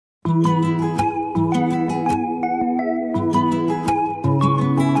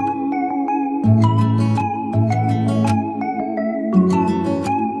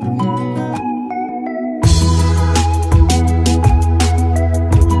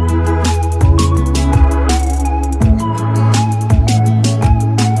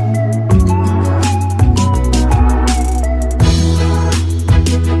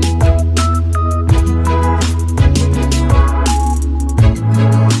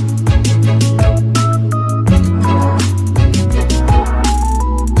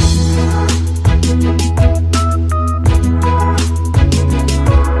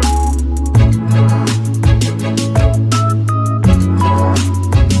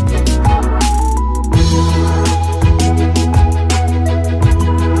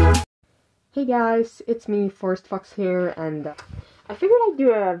Hey guys, it's me, Forest Fox here, and I figured I'd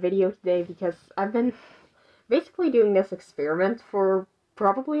do a video today because I've been basically doing this experiment for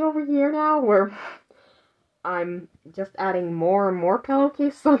probably over a year now, where I'm just adding more and more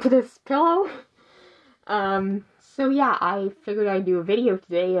pillowcases onto this pillow. So yeah, I figured I'd do a video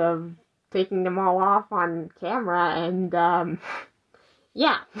today of taking them all off on camera and,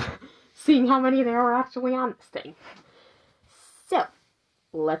 yeah, seeing how many there are actually on this thing. So,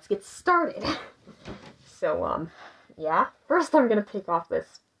 let's get started. So, yeah, first I'm gonna take off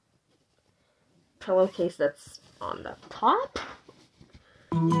this pillowcase that's on the top.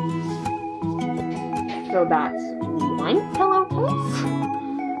 So that's one pillowcase.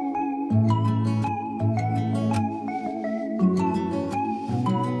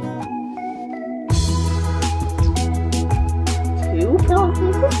 Two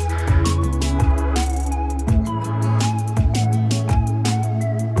pillowcases.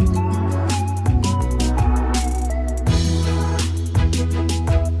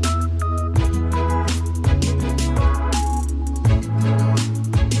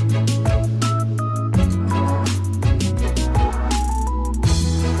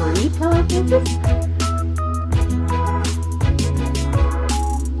 Pillowcases.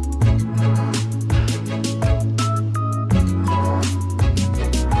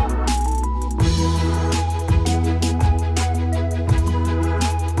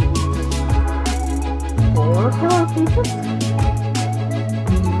 4 pillowcases.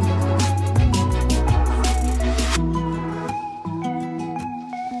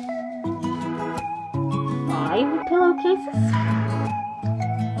 5 pillowcases.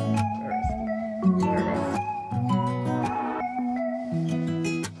 There it is.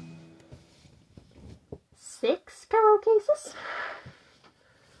 6 pillowcases.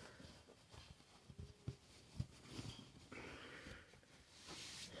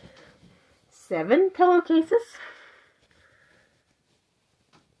 7 pillowcases.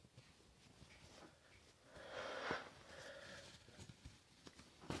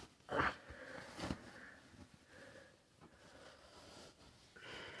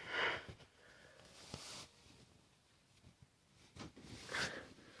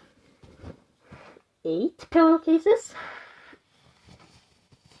 8 pillowcases.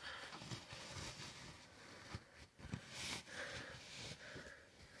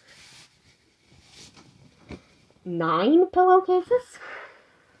 9 pillowcases.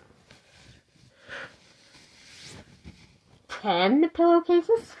 10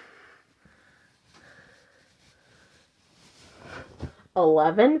 pillowcases.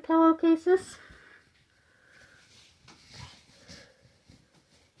 11 pillowcases.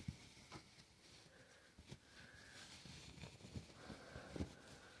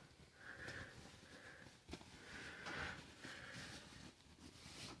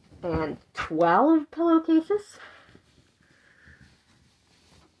 12 pillowcases.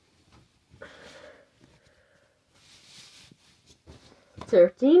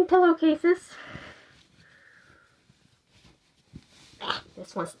 13 pillowcases.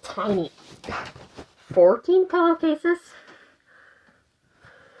 This one's tiny. 14 pillowcases.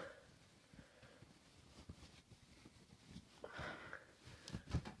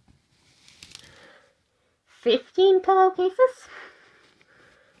 15 pillowcases.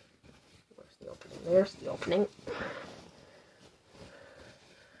 Where's the opening? There's the opening.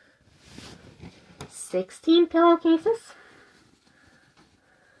 16 pillowcases.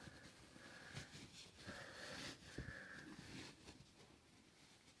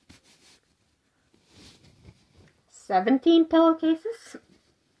 17 pillowcases.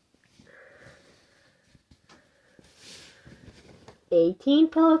 18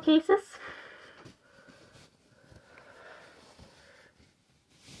 pillowcases.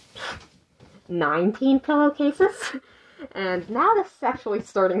 19 pillowcases. And now this is actually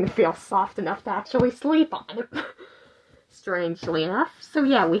starting to feel soft enough to actually sleep on. strangely enough. So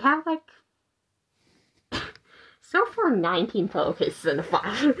yeah, we have like so far 19 pillowcases in the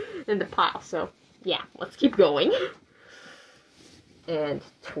file in the pile. So yeah, let's keep going. And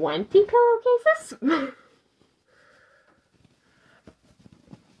 20 pillowcases. Why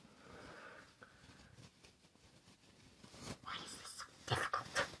is this so difficult?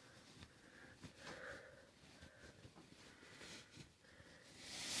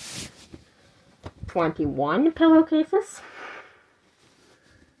 21 pillowcases.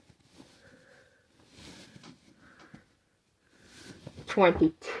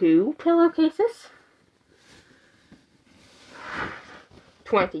 22 pillowcases.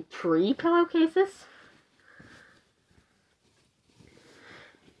 23 pillowcases.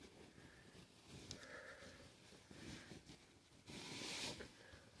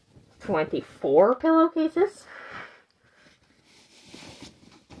 24 pillowcases.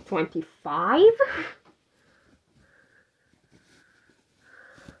 25.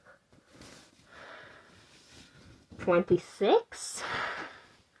 26.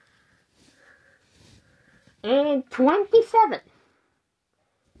 And 27.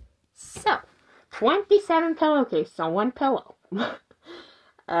 So, 27 pillowcases on one pillow.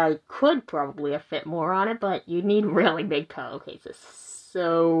 I could probably have fit more on it, but you need really big pillowcases.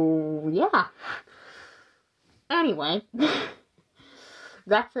 So, yeah. Anyway,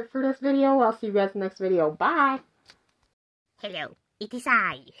 that's it for this video. I'll see you guys in the next video. Bye! Hello, it is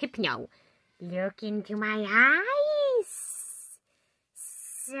I, Hypno. Look into my eyes,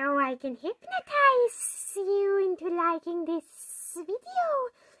 so I can hypnotize you into liking this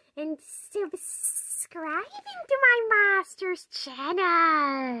video and subscribing to my master's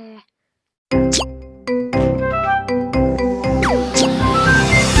channel.